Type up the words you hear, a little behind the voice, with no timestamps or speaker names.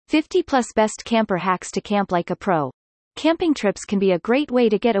50 plus best camper hacks to camp like a pro. Camping trips can be a great way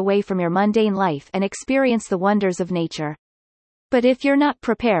to get away from your mundane life and experience the wonders of nature. But if you're not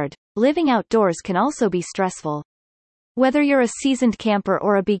prepared, living outdoors can also be stressful. Whether you're a seasoned camper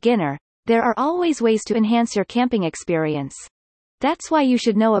or a beginner, there are always ways to enhance your camping experience. That's why you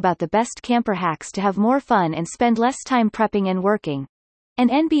should know about the best camper hacks to have more fun and spend less time prepping and working. And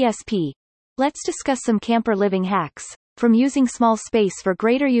NBSP. Let's discuss some camper living hacks, from using small space for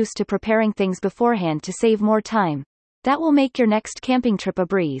greater use to preparing things beforehand to save more time. That will make your next camping trip a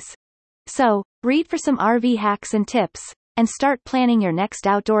breeze. So, read for some RV hacks and tips, and start planning your next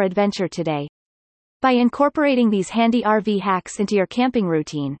outdoor adventure today. By incorporating these handy RV hacks into your camping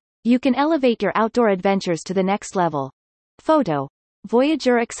routine, you can elevate your outdoor adventures to the next level. Photo.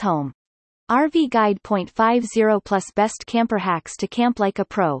 Voyager X Home. RV Guide. 50 plus best camper hacks to camp like a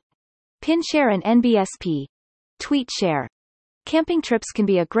pro. Pin share and NBSP. Tweet share. Camping trips can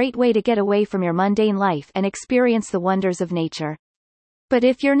be a great way to get away from your mundane life and experience the wonders of nature. But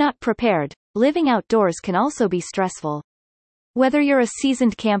if you're not prepared, living outdoors can also be stressful. Whether you're a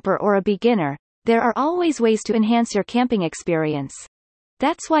seasoned camper or a beginner, there are always ways to enhance your camping experience.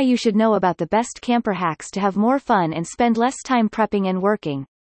 That's why you should know about the best camper hacks to have more fun and spend less time prepping and working.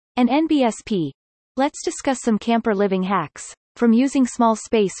 And NBSP. Let's discuss some camper living hacks, from using small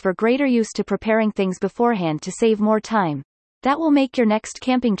space for greater use to preparing things beforehand to save more time. That will make your next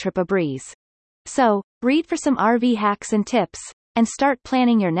camping trip a breeze. So, read for some RV hacks and tips, and start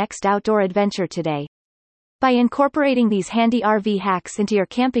planning your next outdoor adventure today. By incorporating these handy RV hacks into your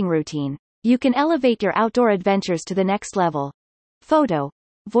camping routine, you can elevate your outdoor adventures to the next level. Photo.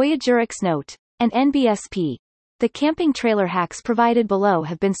 Voyager X Note. And NBSP. The camping trailer hacks provided below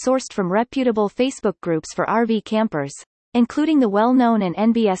have been sourced from reputable Facebook groups for RV campers, including the well-known and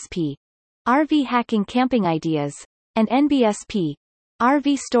NBSP. RV Hacking Camping Ideas, and NBSP.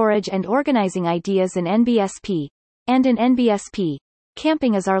 RV Storage and Organizing Ideas and NBSP. And in NBSP.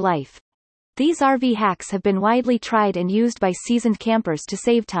 Camping is Our Life. These RV hacks have been widely tried and used by seasoned campers to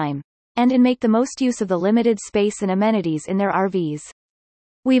save time, and make the most use of the limited space and amenities in their RVs.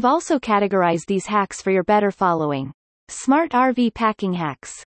 We've also categorized these hacks for your better following. Smart RV Packing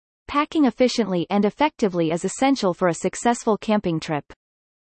Hacks. Packing efficiently and effectively is essential for a successful camping trip.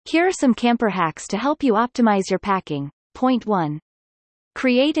 Here are some camper hacks to help you optimize your packing. Point 1.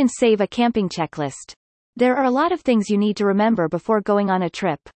 Create and save a camping checklist. There are a lot of things you need to remember before going on a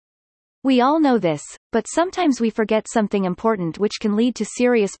trip. We all know this, but sometimes we forget something important which can lead to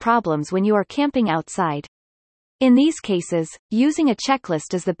serious problems when you are camping outside. In these cases, using a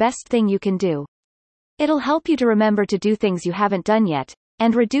checklist is the best thing you can do. It'll help you to remember to do things you haven't done yet,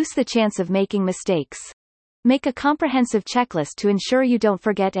 and reduce the chance of making mistakes. Make a comprehensive checklist to ensure you don't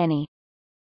forget any.